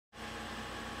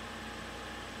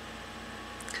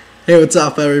Hey, what's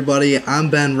up, everybody?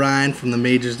 I'm Ben Ryan from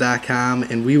TheMajors.com,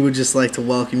 and we would just like to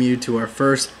welcome you to our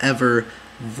first ever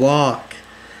vlog.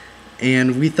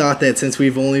 And we thought that since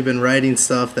we've only been writing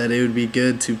stuff, that it would be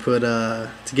good to put to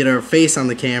get our face on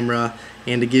the camera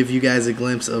and to give you guys a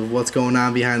glimpse of what's going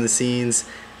on behind the scenes,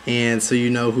 and so you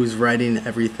know who's writing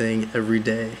everything every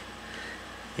day.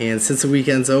 And since the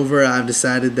weekend's over, I've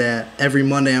decided that every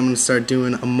Monday I'm going to start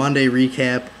doing a Monday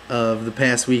recap of the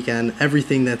past weekend,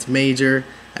 everything that's major,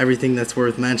 everything that's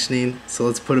worth mentioning. So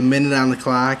let's put a minute on the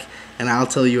clock, and I'll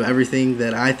tell you everything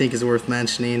that I think is worth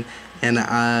mentioning, and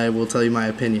I will tell you my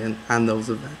opinion on those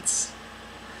events.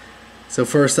 So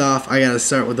first off, I got to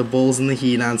start with the Bulls and the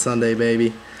Heat on Sunday,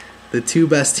 baby. The two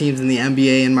best teams in the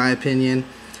NBA, in my opinion,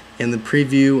 and the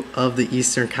preview of the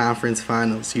Eastern Conference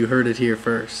Finals. You heard it here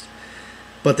first.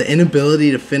 But the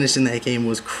inability to finish in that game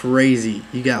was crazy.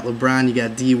 You got LeBron, you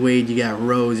got D-Wade, you got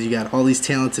Rose, you got all these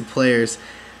talented players,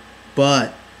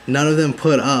 but none of them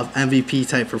put up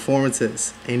MVP-type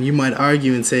performances. And you might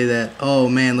argue and say that, oh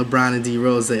man, LeBron and D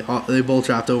Rose, they both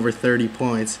dropped over 30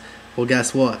 points. Well,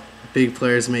 guess what? Big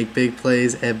players make big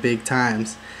plays at big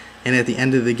times. And at the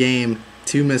end of the game,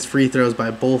 two missed free throws by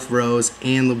both Rose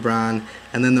and LeBron,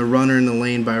 and then the runner in the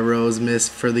lane by Rose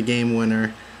missed for the game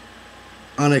winner.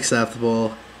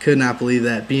 Unacceptable. Could not believe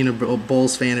that. Being a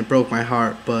Bulls fan, it broke my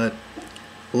heart, but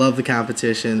love the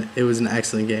competition. It was an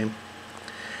excellent game.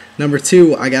 Number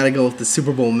two, I got to go with the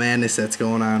Super Bowl madness that's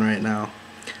going on right now.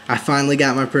 I finally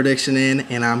got my prediction in,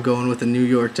 and I'm going with the New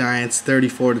York Giants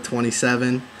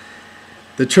 34-27.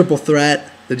 The triple threat,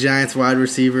 the Giants wide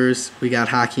receivers, we got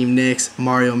Hakeem Nicks,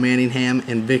 Mario Manningham,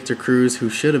 and Victor Cruz, who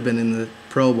should have been in the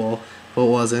Pro Bowl, but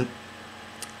wasn't.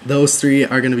 Those three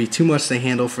are going to be too much to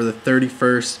handle for the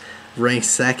 31st ranked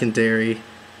secondary,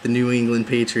 the New England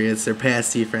Patriots. Their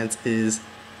pass defense is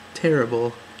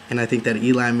terrible, and I think that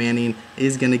Eli Manning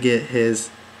is going to get his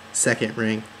second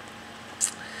ring.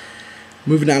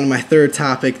 Moving on to my third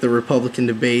topic, the Republican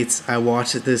debates. I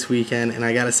watched it this weekend, and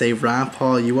I got to say, Ron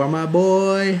Paul, you are my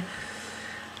boy.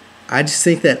 I just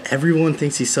think that everyone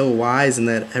thinks he's so wise and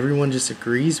that everyone just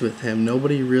agrees with him.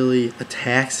 Nobody really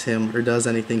attacks him or does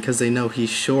anything because they know he's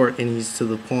short and he's to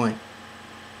the point.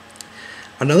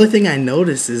 Another thing I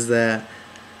noticed is that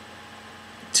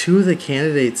two of the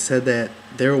candidates said that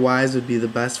their wives would be the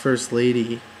best first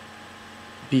lady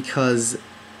because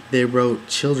they wrote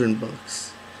children's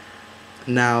books.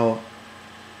 Now,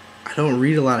 I don't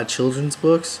read a lot of children's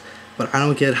books, but I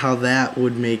don't get how that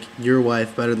would make your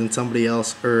wife better than somebody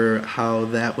else, or how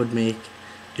that would make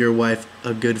your wife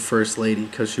a good first lady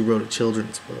because she wrote a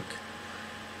children's book.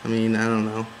 I mean, I don't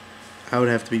know. I would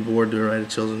have to be bored to write a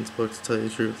children's book, to tell you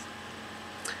the truth.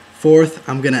 Fourth,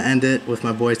 I'm going to end it with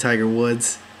my boy Tiger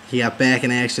Woods. He got back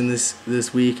in action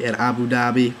this week at Abu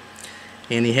Dhabi,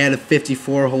 and he had a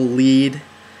 54-hole lead,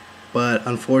 but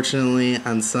unfortunately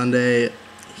on Sunday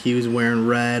he was wearing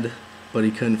red, but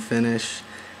he couldn't finish.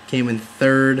 Came in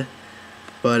third,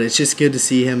 but it's just good to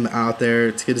see him out there.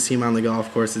 It's good to see him on the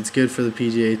golf course. It's good for the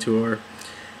PGA Tour,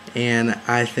 and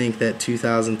I think that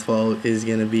 2012 is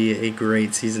going to be a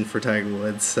great season for Tiger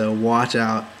Woods. So watch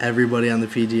out, everybody on the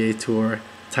PGA Tour.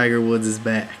 Tiger Woods is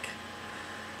back.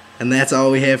 And that's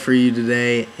all we have for you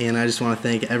today, and I just want to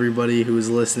thank everybody who is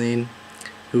listening,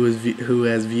 who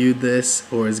has viewed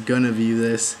this or is going to view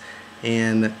this,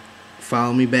 and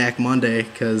follow me back Monday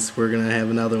because we're going to have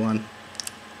another one.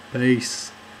 Peace.